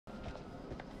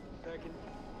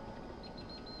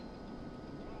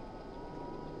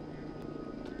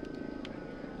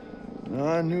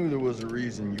I knew there was a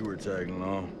reason you were tagging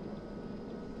along.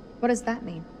 What does that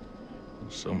mean?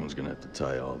 Someone's gonna have to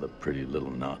tie all the pretty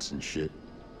little knots and shit.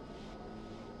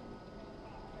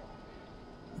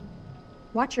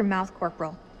 Watch your mouth,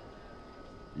 Corporal.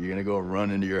 You gonna go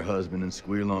run into your husband and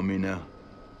squeal on me now?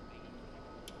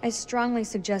 I strongly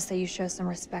suggest that you show some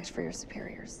respect for your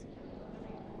superiors.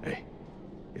 Hey,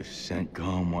 if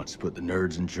CENTCOM wants to put the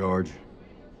nerds in charge,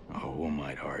 oh, I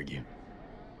might argue.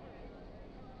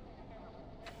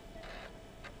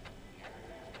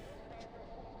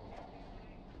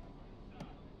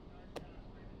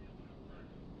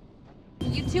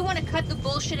 You two want to cut the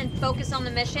bullshit and focus on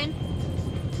the mission?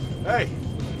 Hey,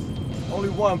 only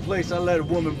one place I let a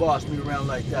woman boss me around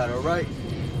like that, all right?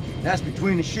 That's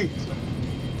between the sheets.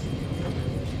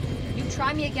 You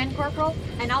try me again, Corporal,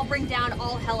 and I'll bring down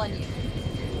all hell on you.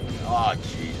 Oh,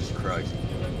 Jesus Christ.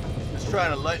 Just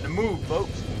trying to lighten the mood,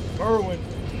 folks. Merwin,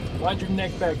 wind your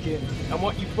neck back in. I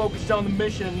want you focused on the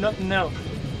mission and nothing else.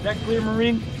 That clear,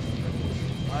 Marine?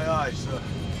 Aye, aye, sir.